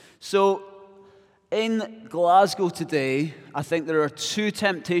So, in Glasgow today, I think there are two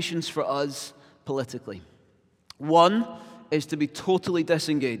temptations for us politically. One is to be totally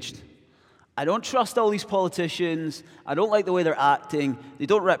disengaged. I don't trust all these politicians. I don't like the way they're acting. They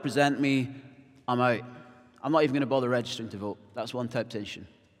don't represent me. I'm out. I'm not even going to bother registering to vote. That's one temptation.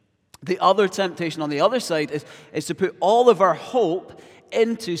 The other temptation on the other side is to put all of our hope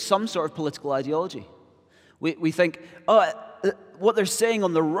into some sort of political ideology. We think, what they're saying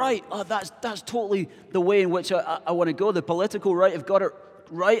on the right, that's totally the way in which I want to go. The political right have got it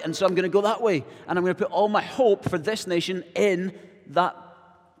right, and so I'm going to go that way. And I'm going to put all my hope for this nation in that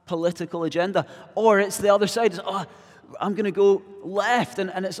political agenda. Or it's the other side. I'm going to go left,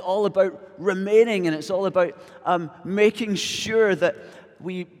 and it's all about remaining, and it's all about making sure that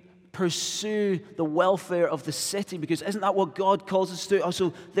we pursue the welfare of the city, because isn't that what God calls us to do?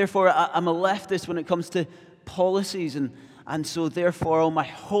 Also, therefore, I'm a leftist when it comes to policies, and so therefore all my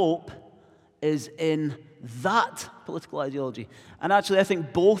hope is in that political ideology. And actually, I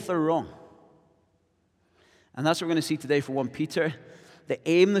think both are wrong. And that's what we're going to see today for 1 Peter. The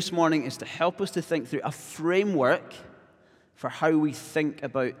aim this morning is to help us to think through a framework for how we think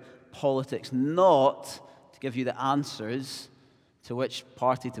about politics, not to give you the answers to which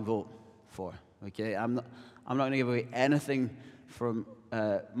party to vote for. Okay, I'm not going to give away anything from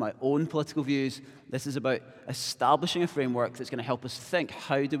my own political views. This is about establishing a framework that's going to help us think,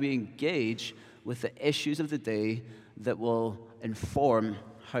 how do we engage with the issues of the day that will inform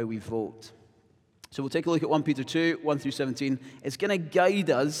how we vote. So we'll take a look at 1 Peter 2, 1 through 17. It's going to guide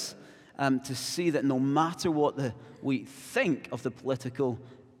us to see that no matter what we think of the political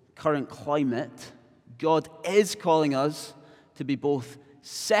current climate, God is calling us to be both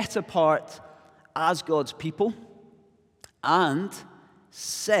set apart as God's people and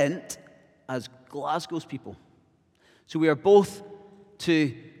sent as Glasgow's people. So we are both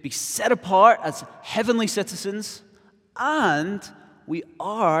to be set apart as heavenly citizens, and we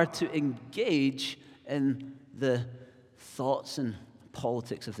are to engage in the thoughts and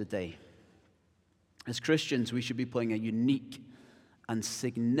politics of the day. As Christians, we should be playing a unique and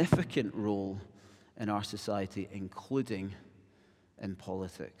significant role in our society, including in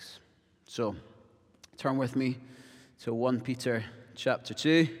politics. So, turn with me to 1 Peter chapter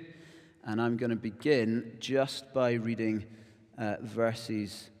 2, and I'm going to begin just by reading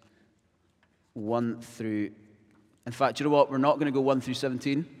verses 1 through... In fact, you know what? We're not going to go 1 through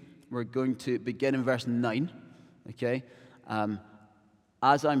 17. We're going to begin in verse 9, okay?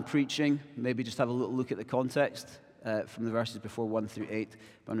 As I'm preaching, maybe just have a little look at the context from the verses before 1 through 8.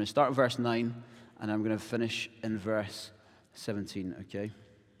 But I'm going to start in verse 9, and I'm going to finish in verse 17, okay?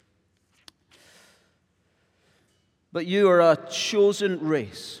 But you are a chosen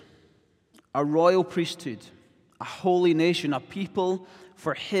race, a royal priesthood, a holy nation, a people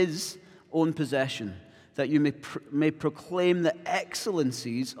for His own possession, that you may proclaim the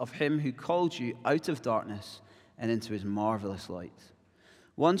excellencies of Him who called you out of darkness and into His marvelous light.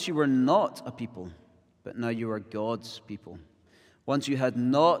 Once you were not a people, but now you are God's people. Once you had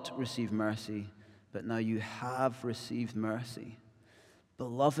not received mercy, but now you have received mercy.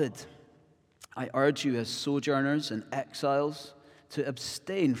 Beloved, I urge you as sojourners and exiles to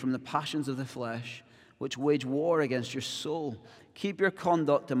abstain from the passions of the flesh, which wage war against your soul. Keep your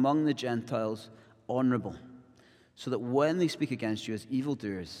conduct among the Gentiles honorable, so that when they speak against you as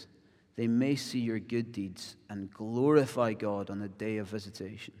evildoers, they may see your good deeds and glorify God on the day of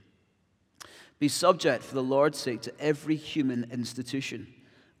visitation. Be subject for the Lord's sake to every human institution,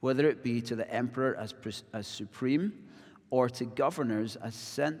 whether it be to the emperor as supreme, or to governors as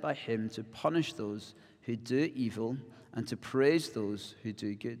sent by him to punish those who do evil and to praise those who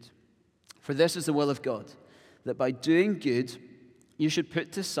do good. For this is the will of God, that by doing good you should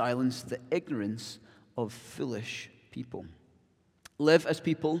put to silence the ignorance of foolish people. Live as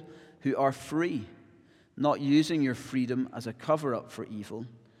people who are free, not using your freedom as a cover-up for evil,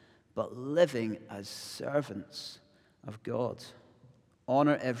 but living as servants of God.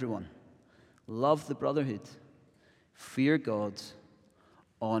 Honor everyone. Love the brotherhood. Fear God.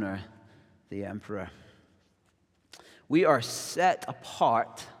 Honor the emperor. We are set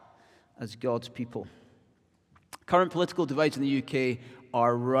apart as God's people. Current political divides in the UK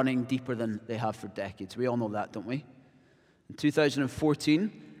are running deeper than they have for decades. We all know that, don't we? In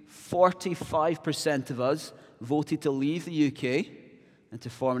 2014, 45% of us voted to leave the UK and to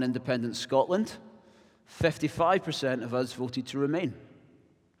form an independent Scotland. 55% of us voted to remain.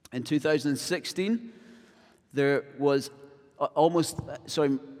 In 2016, there was almost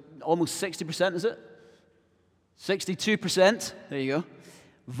 60%, is it? 62%, there you go,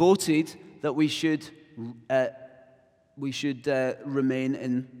 voted that we should remain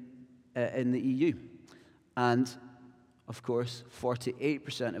in in the EU. And, of course,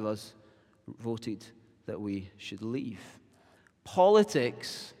 48% of us voted that we should leave.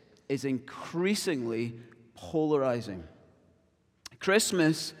 Politics is increasingly polarizing.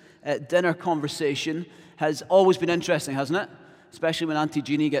 Christmas dinner conversation has always been interesting, hasn't it? Especially when Auntie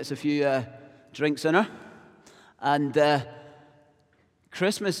Jeannie gets a few drinks in her. And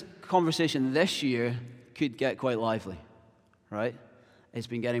Christmas conversation this year could get quite lively, right? It's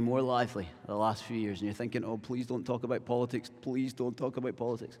been getting more lively the last few years. And you're thinking, oh, please don't talk about politics. Please don't talk about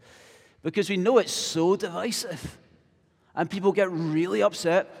politics. Because we know it's so divisive. And people get really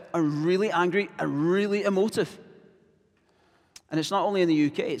upset and really angry and really emotive. And it's not only in the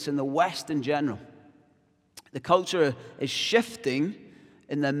UK, it's in the West in general. The culture is shifting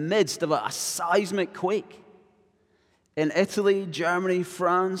in the midst of a seismic quake. In Italy, Germany,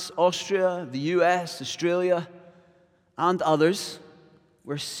 France, Austria, the US, Australia, and others,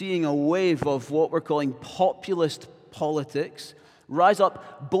 we're seeing a wave of what we're calling populist politics rise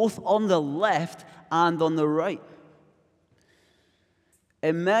up both on the left and on the right.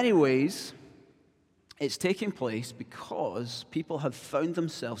 In many ways, it's taking place because people have found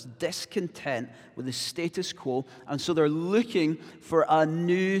themselves discontent with the status quo, and so they're looking for a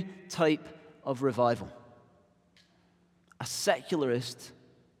new type of revival. A secularist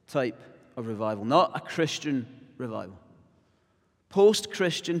type of revival, not a Christian revival.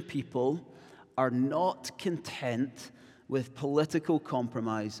 Post-Christian people are not content with political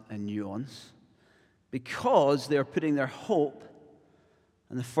compromise and nuance because they are putting their hope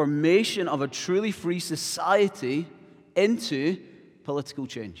and the formation of a truly free society into political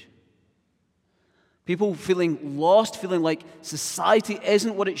change. People feeling lost, feeling like society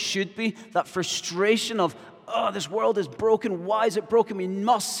isn't what it should be, that frustration of, oh, this world is broken, why is it broken, we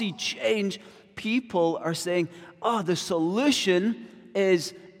must see change. People are saying, oh, the solution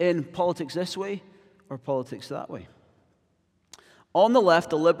is in politics this way or politics that way. On the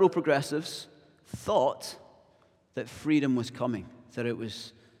left, the liberal progressives thought that freedom was coming, that it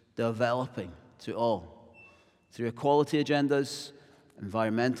was developing to all through equality agendas,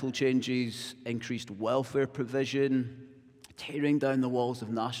 environmental changes, increased welfare provision, tearing down the walls of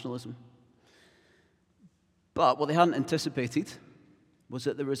nationalism. But what they hadn't anticipated was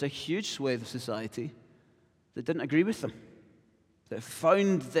that there was a huge swathe of society that didn't agree with them, that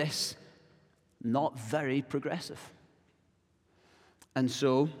found this not very progressive. And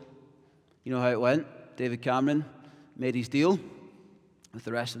so, you know how it went. David Cameron made his deal with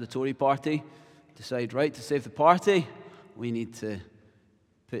the rest of the Tory party, decided, right, to save the party, we need to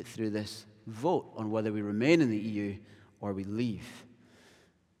put through this vote on whether we remain in the EU or we leave.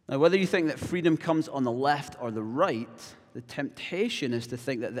 Now, whether you think that freedom comes on the left or the right, the temptation is to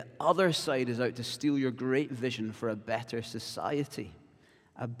think that the other side is out to steal your great vision for a better society,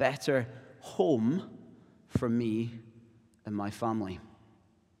 a better home for me and my family.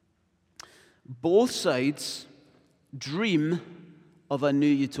 Both sides dream of a new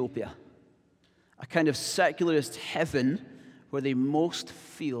utopia, a kind of secularist heaven where they most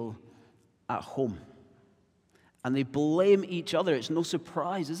feel at home. And they blame each other. It's no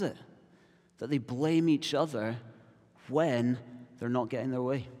surprise, is it, that they blame each other when they're not getting their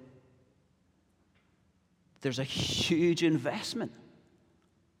way. There's a huge investment.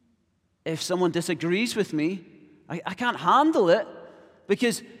 If someone disagrees with me, I can't handle it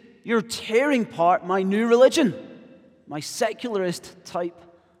because you're tearing apart my new religion, my secularist type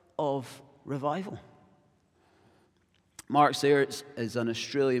of revival. Mark Sayers is an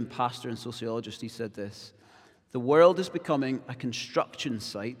Australian pastor and sociologist. He said this: the world is becoming a construction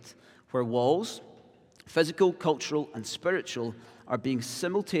site where walls, physical, cultural, and spiritual, are being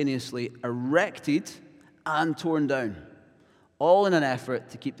simultaneously erected and torn down, all in an effort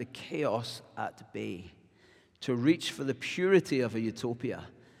to keep the chaos at bay, to reach for the purity of a utopia,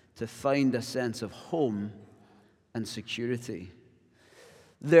 to find a sense of home and security.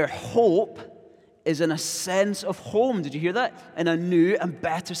 Their hope is in a sense of home. Did you hear that? In a new and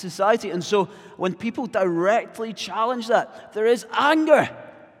better society. And so when people directly challenge that, there is anger.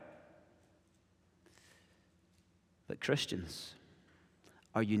 But Christians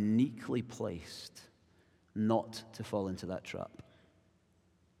are uniquely placed not to fall into that trap.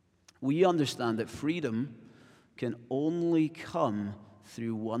 We understand that freedom can only come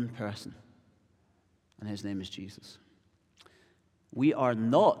through one person, and his name is Jesus. We are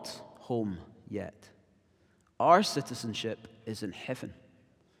not home yet. Our citizenship is in heaven,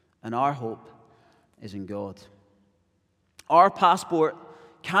 and our hope is in God. Our passport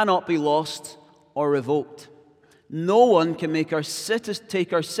cannot be lost or revoked. No one can take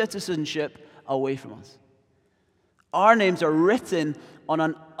our citizenship away from us. Our names are written on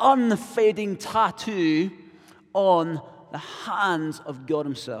an unfading tattoo on the hands of God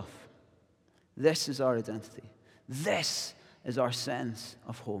himself. This is our identity. This is our sense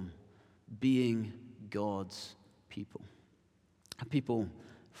of home, being God's people. A people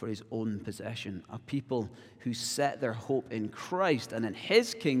for his own possession. A people who set their hope in Christ and in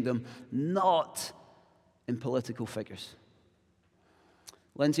his kingdom, not in political figures.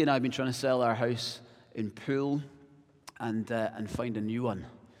 Lindsay and I have been trying to sell our house in Poole and find a new one.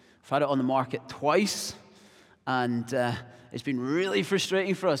 We've had it on the market twice, and it's been really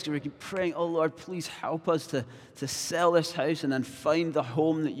frustrating for us because we keep praying, oh Lord, please help us to sell this house and then find the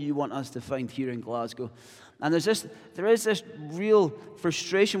home that you want us to find here in Glasgow. And there is this real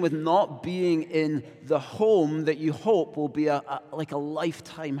frustration with not being in the home that you hope will be like a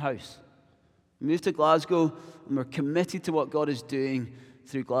lifetime house. We moved to Glasgow, and we're committed to what God is doing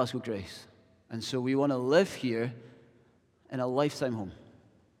through Glasgow Grace. And so we want to live here in a lifetime home.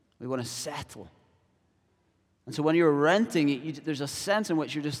 We want to settle. And so when you're renting, there's a sense in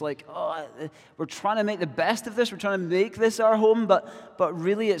which you're just like, oh, we're trying to make the best of this. We're trying to make this our home, but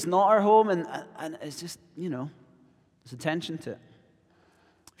really it's not our home. And it's just, there's a tension to it.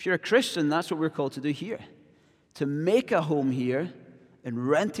 If you're a Christian, that's what we're called to do here. To make a home here in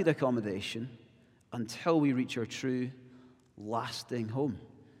rented accommodation until we reach our true, lasting home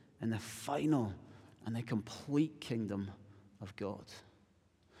in the final and the complete kingdom of God.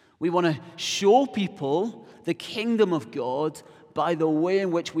 We want to show people the kingdom of God by the way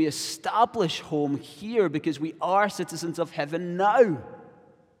in which we establish home here, because we are citizens of heaven now.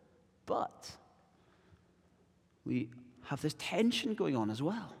 But we have this tension going on as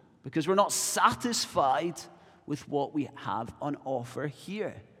well, because we're not satisfied with what we have on offer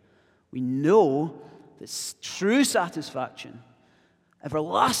here. We know that true satisfaction,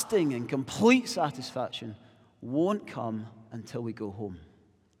 everlasting and complete satisfaction, won't come until we go home.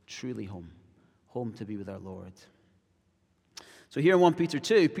 Truly home to be with our Lord. So here in 1 Peter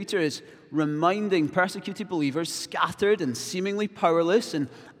 2, Peter is reminding persecuted believers scattered and seemingly powerless in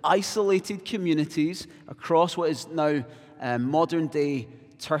isolated communities across what is now modern-day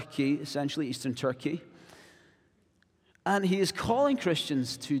Turkey, essentially Eastern Turkey. And he is calling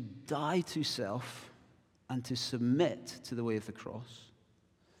Christians to die to self and to submit to the way of the cross.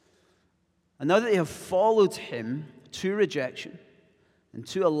 And now that they have followed him to rejection, and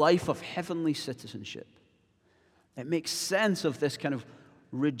to a life of heavenly citizenship, it makes sense of this kind of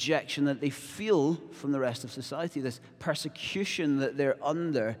rejection that they feel from the rest of society, this persecution that they're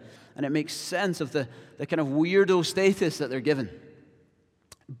under, and it makes sense of the kind of weirdo status that they're given.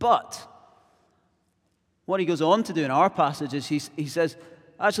 But what he goes on to do in our passage is he says,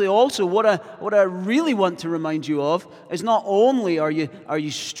 actually also what I really want to remind you of is not only are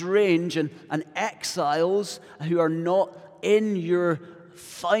you strange and exiles who are not in your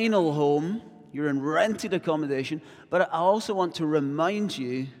final home, you're in rented accommodation, but I also want to remind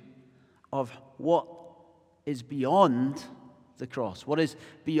you of what is beyond the cross, what is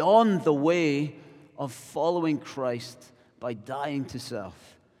beyond the way of following Christ by dying to self.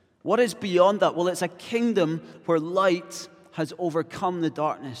 What is beyond that? Well, it's a kingdom where light has overcome the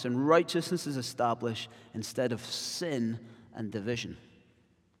darkness and righteousness is established instead of sin and division.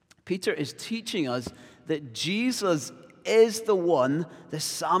 Peter is teaching us that Jesus is the one the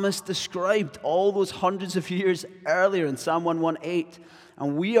psalmist described all those hundreds of years earlier in Psalm 118.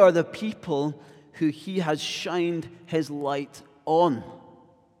 And we are the people who he has shined his light on.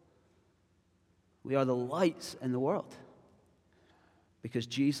 We are the lights in the world because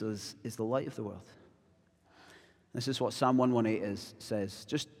Jesus is the light of the world. This is what Psalm 118 says.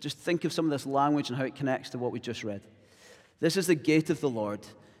 Just think of some of this language and how it connects to what we just read. This is the gate of the Lord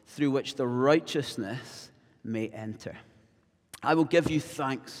through which the righteousness may enter. I will give you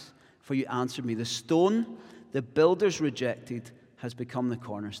thanks, for you answered me. The stone the builders rejected has become the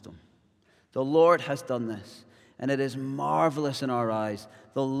cornerstone. The Lord has done this, and it is marvelous in our eyes.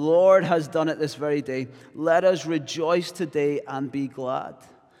 The Lord has done it this very day. Let us rejoice today and be glad.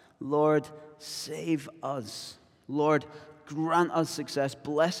 Lord, save us. Lord, grant us success.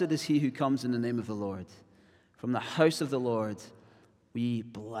 Blessed is he who comes in the name of the Lord. From the house of the Lord, we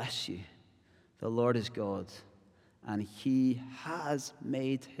bless you. The Lord is God, and he has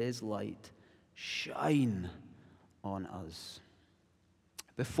made his light shine on us.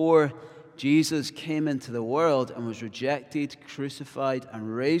 Before Jesus came into the world and was rejected, crucified,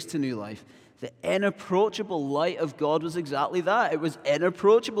 and raised to new life, the inapproachable light of God was exactly that. It was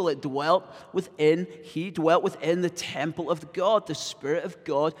inapproachable. It dwelt within. He dwelt within the temple of God. The Spirit of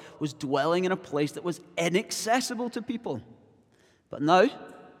God was dwelling in a place that was inaccessible to people. But now,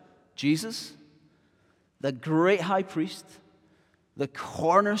 Jesus, the great high priest, the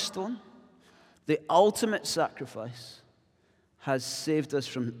cornerstone, the ultimate sacrifice, has saved us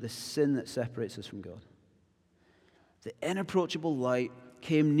from the sin that separates us from God. The inapproachable light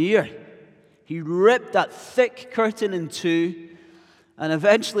came near. He ripped that thick curtain in two, and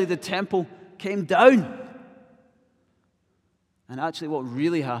eventually the temple came down. And actually what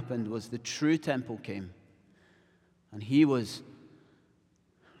really happened was the true temple came, and he was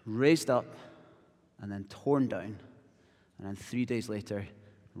raised up and then torn down, and then 3 days later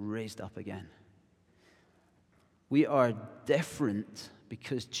raised up again. We are different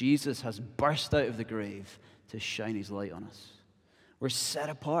because Jesus has burst out of the grave to shine his light on us. We're set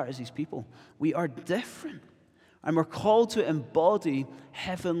apart as his people. We are different. And we're called to embody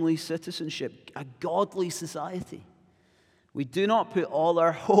heavenly citizenship, a godly society. We do not put all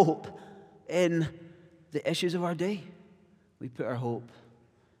our hope in the issues of our day. We put our hope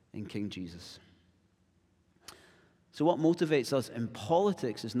in King Jesus. So what motivates us in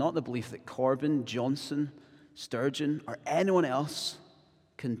politics is not the belief that Corbyn, Johnson, Sturgeon, or anyone else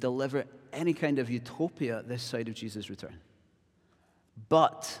can deliver any kind of utopia this side of Jesus' return,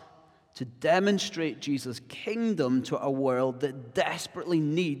 but to demonstrate Jesus' kingdom to a world that desperately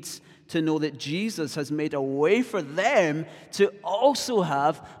needs to know that Jesus has made a way for them to also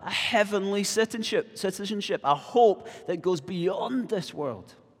have a heavenly citizenship, a hope that goes beyond this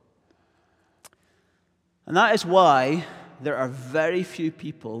world. And that is why there are very few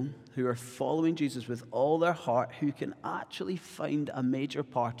people who are following Jesus with all their heart who can actually find a major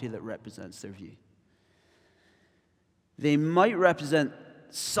party that represents their view. They might represent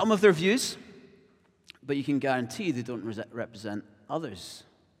some of their views, but you can guarantee they don't represent others.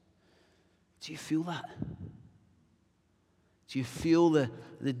 Do you feel that? Do you feel the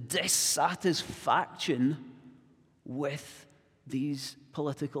dissatisfaction with these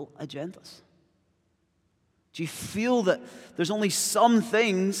political agendas? Do you feel that there's only some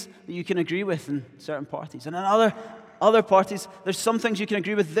things that you can agree with in certain parties, and in other parties there's some things you can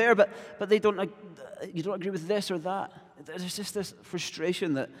agree with there, but you don't agree with this or that? There's just this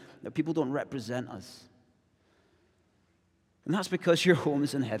frustration that people don't represent us. And that's because your home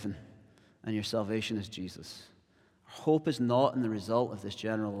is in heaven and your salvation is Jesus. Our hope is not in the result of this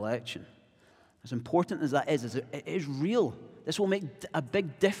general election. As important as that is, it is real. This will make a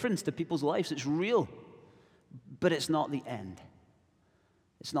big difference to people's lives. It's real. But it's not the end.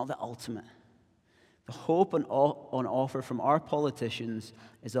 It's not the ultimate. The hope on offer from our politicians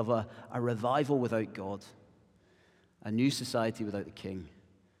is of a revival without God, a new society without the King,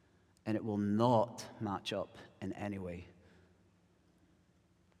 and it will not match up in any way.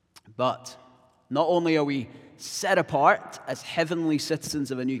 But not only are we set apart as heavenly citizens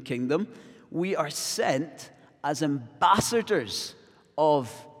of a new kingdom, we are sent as ambassadors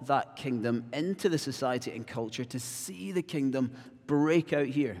of that kingdom into the society and culture to see the kingdom break out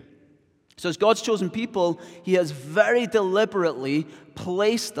here. So as God's chosen people, he has very deliberately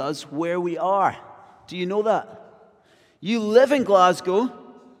placed us where we are. Do you know that? You live in Glasgow,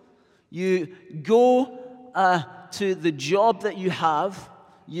 you go to the job that you have,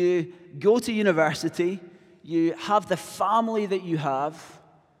 you go to university, you have the family that you have,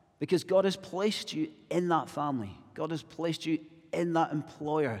 because God has placed you in that family. God has placed you in that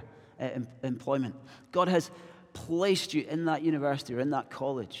employment. God has placed you in that university or in that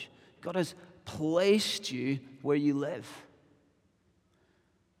college. God has placed you where you live.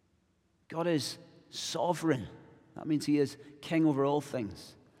 God is sovereign. That means he is king over all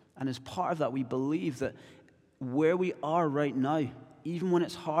things. And as part of that, we believe that where we are right now, even when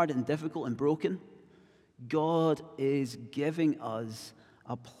it's hard and difficult and broken, God is giving us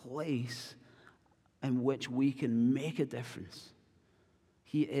a place in which we can make a difference.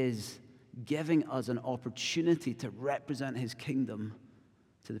 He is giving us an opportunity to represent his kingdom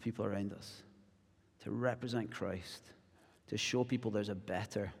to the people around us, to represent Christ, to show people there's a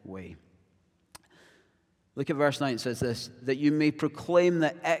better way. Look at verse 9. It says this, that you may proclaim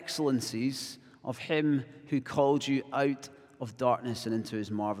the excellencies of him who called you out of darkness and into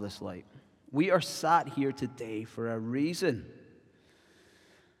his marvelous light. We are sat here today for a reason.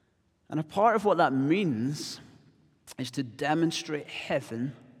 And a part of what that means is to demonstrate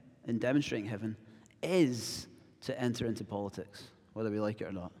heaven, and demonstrating heaven is to enter into politics, whether we like it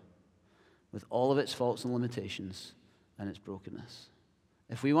or not, with all of its faults and limitations and its brokenness.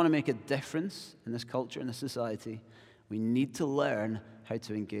 If we want to make a difference in this culture, in this society, we need to learn how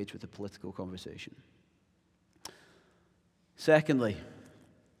to engage with the political conversation. Secondly,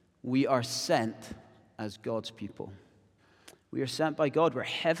 we are sent as God's people. We are sent by God. We're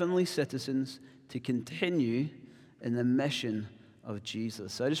heavenly citizens to continue in the mission of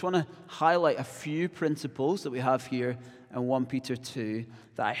Jesus. So I just want to highlight a few principles that we have here in 1 Peter 2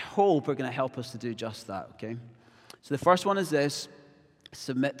 that I hope are going to help us to do just that, okay? So the first one is this: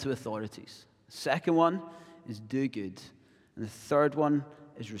 submit to authorities. The second one is do good. And the third one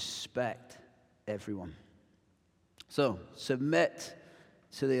is respect everyone. So, submit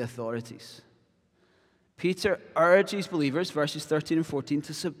to the authorities. Peter urges believers, verses 13 and 14,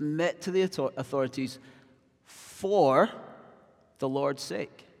 to submit to the authorities for the Lord's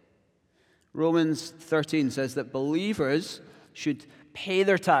sake. Romans 13 says that believers should pay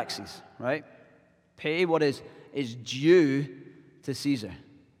their taxes, right? Pay what is due to Caesar.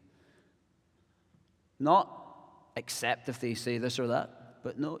 Not accept if they say this or that,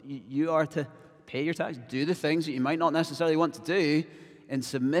 but no, you are to pay your tax, do the things that you might not necessarily want to do in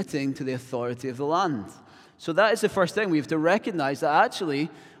submitting to the authority of the land. So that is the first thing. We have to recognize that actually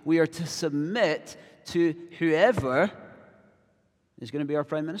we are to submit to whoever is going to be our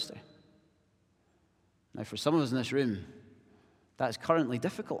prime minister. Now, for some of us in this room, that's currently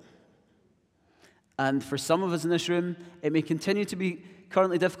difficult. And for some of us in this room, it may continue to be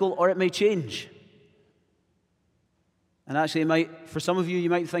currently difficult, or it may change. And actually, for some of you, you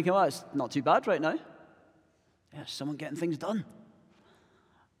might be thinking, well, it's not too bad right now. Yeah, someone getting things done.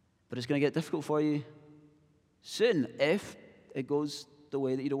 But it's going to get difficult for you soon if it goes the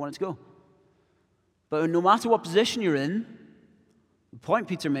way that you don't want it to go. But no matter what position you're in, the point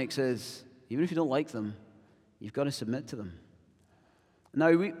Peter makes is, even if you don't like them, you've got to submit to them.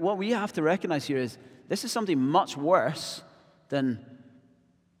 Now, what we have to recognize here is this is something much worse than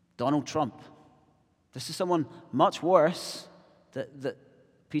Donald Trump. This is someone much worse that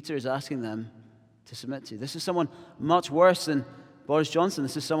Peter is asking them to submit to. This is someone much worse than Boris Johnson.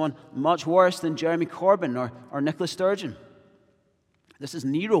 This is someone much worse than Jeremy Corbyn or Nicola Sturgeon. This is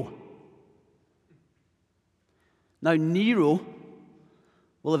Nero. Now, Nero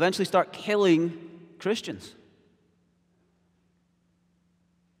will eventually start killing Christians.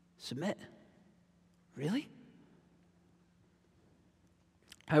 Submit. Really?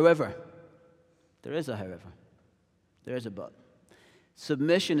 However, there is a however. There is a but.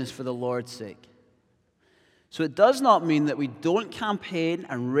 Submission is for the Lord's sake. So it does not mean that we don't campaign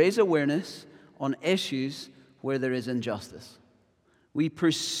and raise awareness on issues where there is injustice. We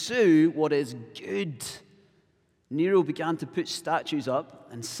pursue what is good. Nero began to put statues up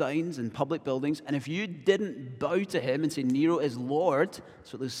and signs in public buildings, and if you didn't bow to him and say, Nero is Lord,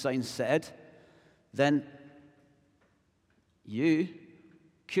 that's what those signs said, then you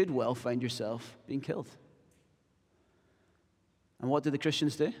could well find yourself being killed. And what did the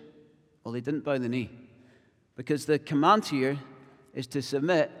Christians do? Well, they didn't bow the knee. Because the command here is to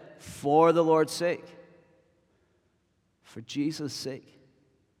submit for the Lord's sake. For Jesus' sake.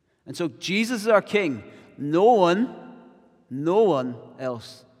 And so Jesus is our King. No one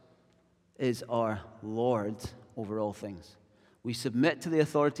else is our Lord over all things. We submit to the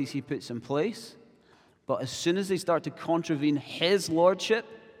authorities he puts in place, but as soon as they start to contravene his lordship,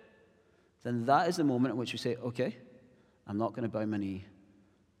 then that is the moment in which we say, okay, I'm not going to bow my knee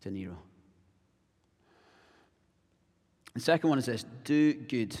to Nero. The second one is this: do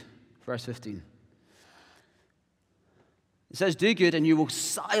good. Verse 15. It says, do good and you will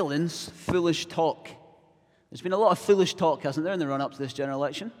silence foolish talk. There's been a lot of foolish talk, hasn't there, in the run-up to this general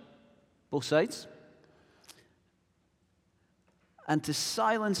election? Both sides. And to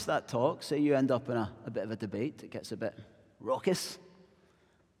silence that talk, say you end up in a bit of a debate, it gets a bit raucous,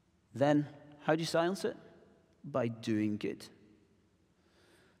 then how do you silence it? By doing good.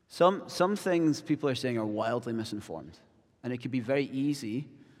 Some things people are saying are wildly misinformed. And it could be very easy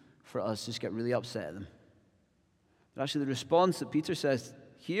for us to just get really upset at them. But actually, the response that Peter says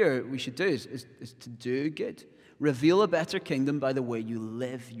here we should do is to do good. Reveal a better kingdom by the way you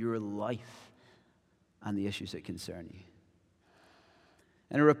live your life and the issues that concern you.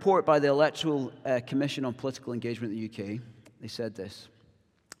 In a report by the Electoral Commission on Political Engagement in the UK, they said this: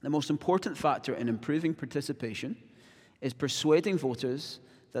 the most important factor in improving participation is persuading voters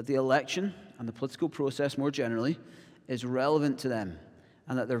that the election and the political process more generally is relevant to them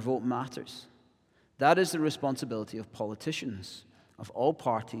and that their vote matters. That is the responsibility of politicians of all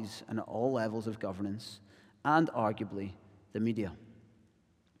parties and at all levels of governance, and arguably the media.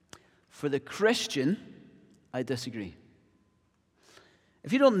 For the Christian, I disagree.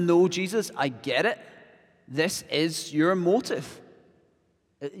 If you don't know Jesus, I get it. This is your motive.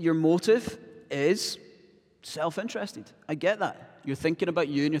 Your motive is self-interested. I get that. You're thinking about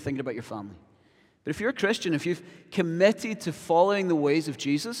you and you're thinking about your family. But if you're a Christian, if you've committed to following the ways of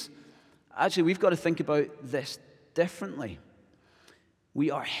Jesus, actually we've got to think about this differently. We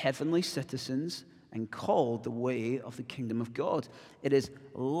are heavenly citizens and called the way of the kingdom of God. It is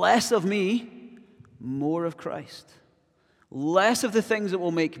less of me, more of Christ. Less of the things that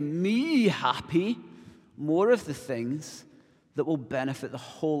will make me happy, more of the things that will benefit the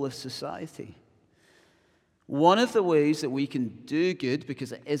whole of society. One of the ways that we can do good,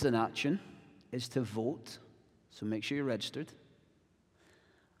 because it is an action, is to vote. So make sure you're registered.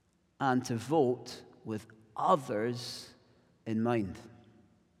 And to vote with others in mind.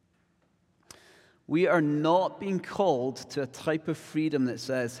 We are not being called to a type of freedom that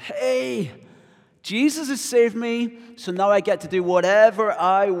says, hey, Jesus has saved me, so now I get to do whatever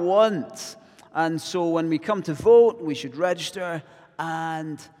I want. And so when we come to vote, we should register.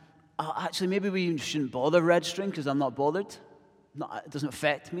 And actually, maybe we shouldn't bother registering because I'm not bothered. It doesn't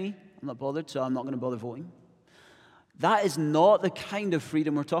affect me. I'm not bothered, so I'm not going to bother voting. That is not the kind of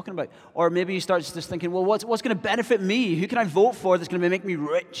freedom we're talking about. Or maybe you start just thinking, well, what's going to benefit me? Who can I vote for that's going to make me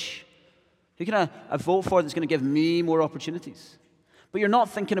rich? Who can I vote for that's going to give me more opportunities? But you're not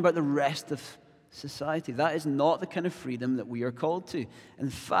thinking about the rest of society. That is not the kind of freedom that we are called to. In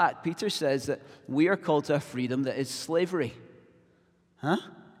fact, Peter says that we are called to a freedom that is slavery. Huh?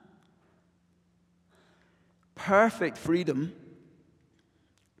 Perfect freedom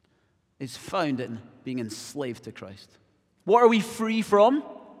is found in being enslaved to Christ. What are we free from?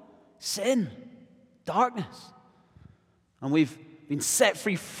 Sin, darkness. And we've been set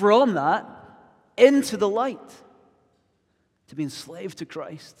free from that into the light, to be enslaved to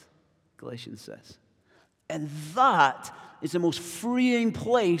Christ, Galatians says. And that is the most freeing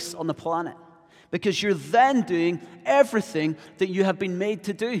place on the planet, because you're then doing everything that you have been made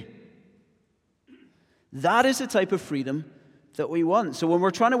to do. That is the type of freedom that we want. So when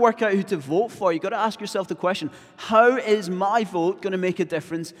we're trying to work out who to vote for, you've got to ask yourself the question, how is my vote going to make a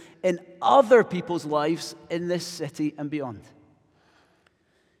difference in other people's lives in this city and beyond?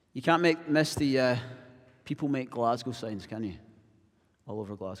 You can't miss the People Make Glasgow signs, can you? All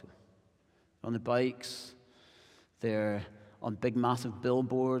over Glasgow. On the bikes, they're on big, massive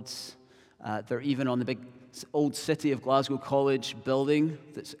billboards. They're even on the big old City of Glasgow College building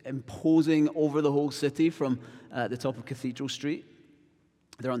that's imposing over the whole city from the top of Cathedral Street.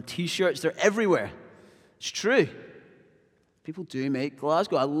 They're on T-shirts. They're everywhere. It's true. People do make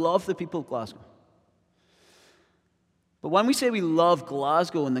Glasgow. I love the people of Glasgow. But when we say we love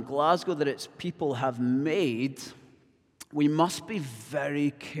Glasgow and the Glasgow that its people have made, we must be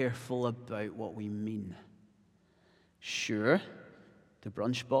very careful about what we mean. Sure, the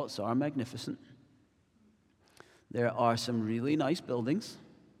brunch spots are magnificent. There are some really nice buildings.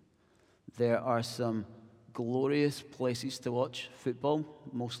 There are some glorious places to watch football,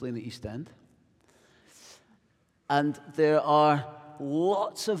 mostly in the East End. And there are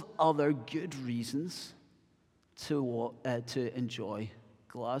lots of other good reasons to enjoy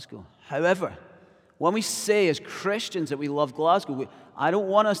Glasgow. However, when we say as Christians that we love Glasgow, I don't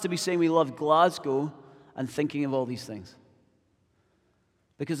want us to be saying we love Glasgow and thinking of all these things.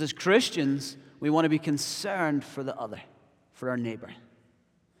 Because as Christians, we want to be concerned for the other, for our neighbor.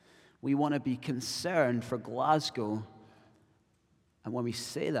 We want to be concerned for Glasgow. And when we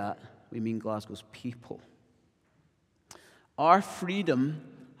say that, we mean Glasgow's people. Our freedom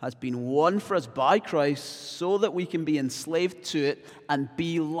has been won for us by Christ so that we can be enslaved to it and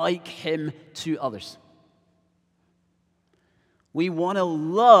be like him to others. We want to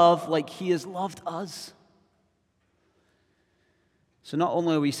love like he has loved us. So not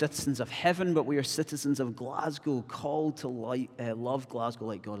only are we citizens of heaven, but we are citizens of Glasgow, called to love Glasgow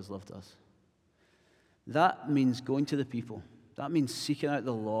like God has loved us. That means going to the people. That means seeking out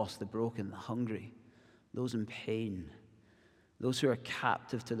the lost, the broken, the hungry, those in pain, those who are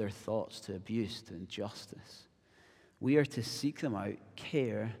captive to their thoughts, to abuse, to injustice. We are to seek them out,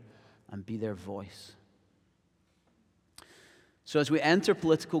 care, and be their voice. So as we enter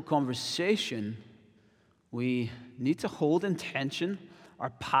political conversation, we need to hold in tension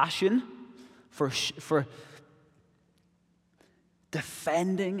our passion for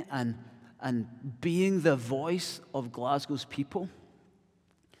defending and being the voice of Glasgow's people,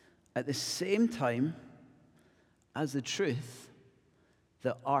 at the same time as the truth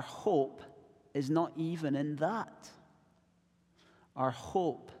that our hope is not even in that. Our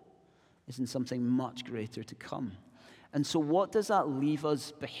hope is in something much greater to come. And so what does that leave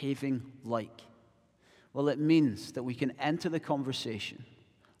us behaving like? Well, it means that we can enter the conversation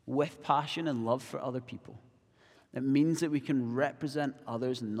with passion and love for other people. It means that we can represent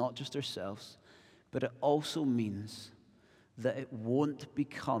others and not just ourselves, but it also means that it won't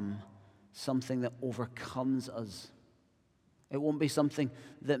become something that overcomes us. It won't be something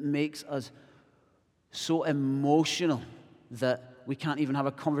that makes us so emotional that we can't even have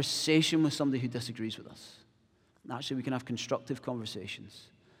a conversation with somebody who disagrees with us. And actually, we can have constructive conversations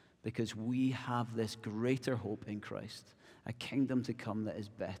because we have this greater hope in Christ, a kingdom to come that is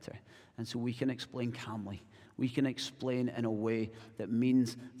better. And so we can explain calmly. We can explain in a way that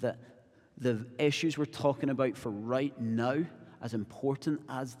means that the issues we're talking about for right now, as important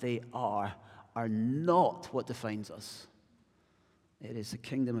as they are not what defines us. It is the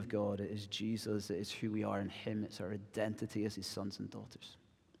kingdom of God. It is Jesus. It is who we are in him. It's our identity as his sons and daughters.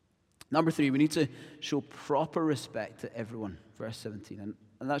 Number 3, we need to show proper respect to everyone. Verse 17.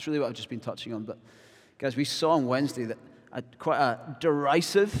 And that's really what I've just been touching on. But guys, we saw on Wednesday that quite a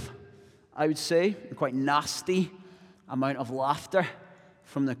derisive, I would say, and quite nasty amount of laughter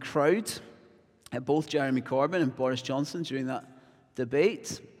from the crowd at both Jeremy Corbyn and Boris Johnson during that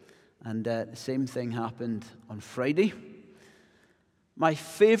debate. And the same thing happened on Friday. My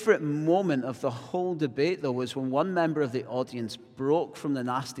favorite moment of the whole debate, though, was when one member of the audience broke from the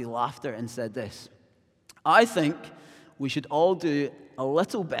nasty laughter and said this: "I think we should all do a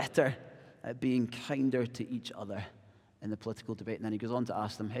little better at being kinder to each other in the political debate." And then he goes on to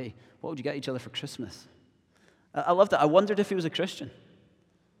ask them, "Hey, what would you get each other for Christmas?" I loved it. I wondered if he was a Christian.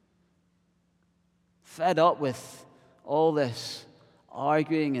 Fed up with all this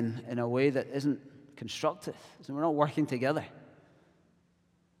arguing in a way that isn't constructive. So we're not working together.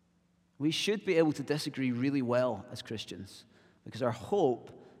 We should be able to disagree really well as Christians because our hope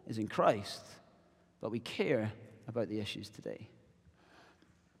is in Christ, but we care about the issues today.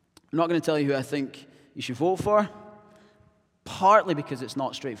 I'm not going to tell you who I think you should vote for, partly because it's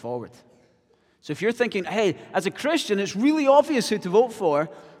not straightforward. So if you're thinking, hey, as a Christian, it's really obvious who to vote for,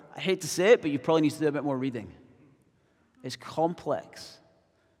 I hate to say it, but you probably need to do a bit more reading. It's complex.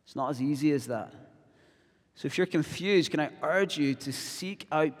 It's not as easy as that. So if you're confused, can I urge you to seek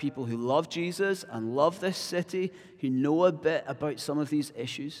out people who love Jesus and love this city, who know a bit about some of these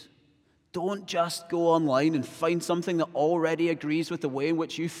issues? Don't just go online and find something that already agrees with the way in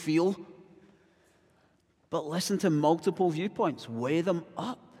which you feel, but listen to multiple viewpoints. Weigh them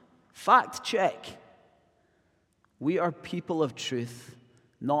up. Fact check. We are people of truth,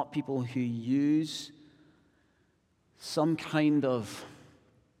 not people who use some kind of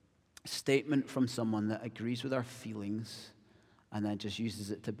statement from someone that agrees with our feelings and then just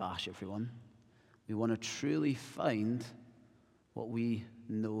uses it to bash everyone. We want to truly find what we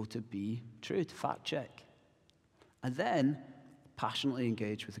know to be true, to fact check, and then passionately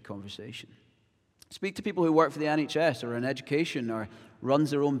engage with the conversation. Speak to people who work for the NHS or in education or runs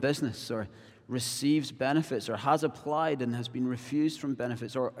their own business or receives benefits or has applied and has been refused from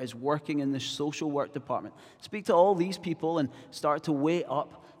benefits or is working in the social work department. Speak to all these people and start to weigh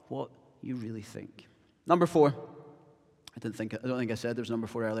up what you really think. Number 4. I don't think I said there was number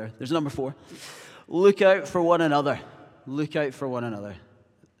 4 earlier. There's number 4. Look out for one another. Look out for one another.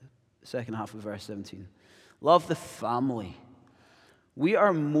 Second half of verse 17. Love the family. We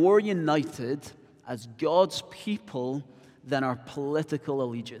are more united as God's people than our political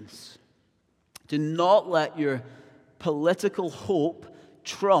allegiance. Do not let your political hope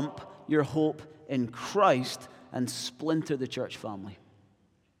trump your hope in Christ and splinter the church family.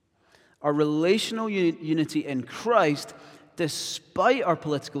 Our relational unity in Christ, despite our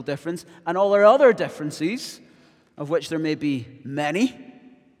political difference and all our other differences, of which there may be many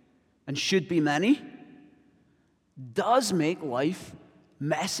and should be many, does make life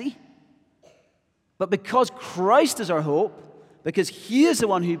messy. But because Christ is our hope, because he is the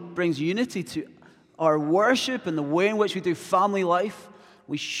one who brings unity to our worship and the way in which we do family life,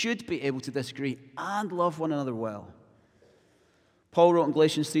 we should be able to disagree and love one another well. Paul wrote in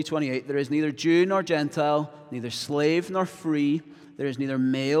Galatians 3:28, there is neither Jew nor Gentile, neither slave nor free, there is neither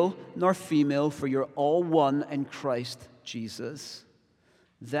male nor female, for you're all one in Christ Jesus.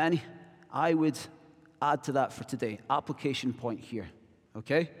 Then I would add to that for today, application point here,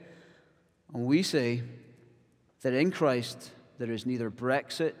 okay? And we say that in Christ there is neither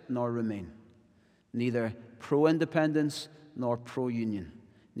Brexit nor Remain, neither pro-independence nor pro-union,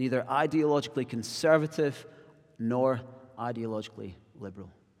 neither ideologically conservative nor ideologically liberal.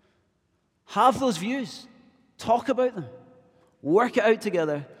 Have those views. Talk about them. Work it out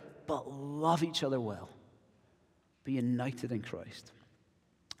together, but love each other well. Be united in Christ.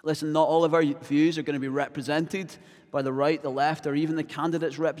 Listen, not all of our views are going to be represented by the right, the left, or even the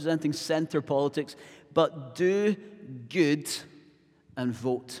candidates representing center politics, but do good and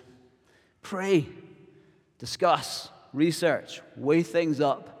vote. Pray, discuss, research, weigh things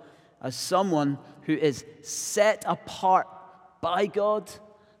up as someone who is set apart by God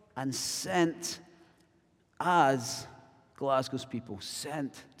and sent as Glasgow's people,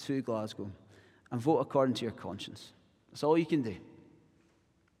 sent to Glasgow, and vote according to your conscience. That's all you can do.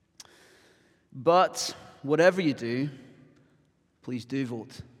 But whatever you do, please do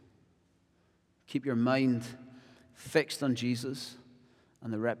vote. Keep your mind fixed on Jesus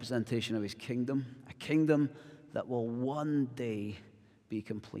and the representation of his kingdom, a kingdom that will one day be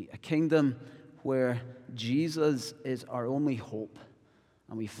complete, a kingdom where Jesus is our only hope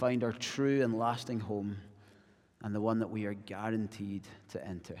and we find our true and lasting home and the one that we are guaranteed to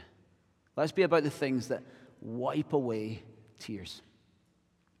enter. Let's be about the things that wipe away tears,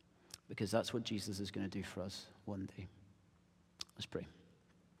 because that's what Jesus is going to do for us one day. Let's pray.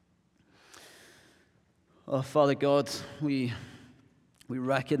 Oh, Father God, we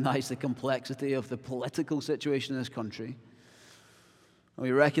recognize the complexity of the political situation in this country. And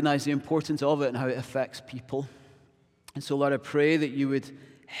we recognize the importance of it and how it affects people. And so, Lord, I pray that you would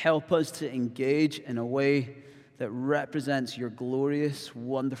help us to engage in a way that represents your glorious,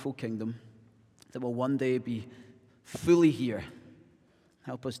 wonderful kingdom that will one day be fully here.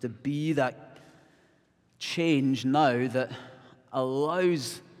 Help us to be that change now that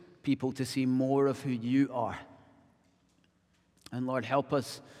allows people to see more of who you are. And Lord, help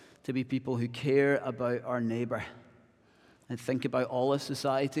us to be people who care about our neighbor and think about all of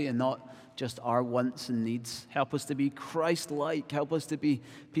society and not just our wants and needs. Help us to be Christ-like. Help us to be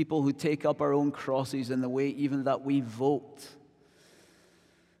people who take up our own crosses in the way even that we vote.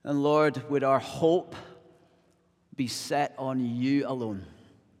 And Lord, would our hope be set on you alone?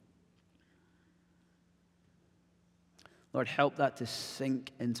 Lord, help that to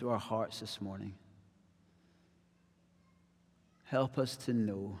sink into our hearts this morning. Help us to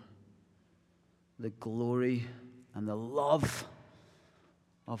know the glory and the love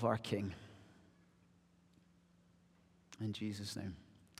of our King. In Jesus' name.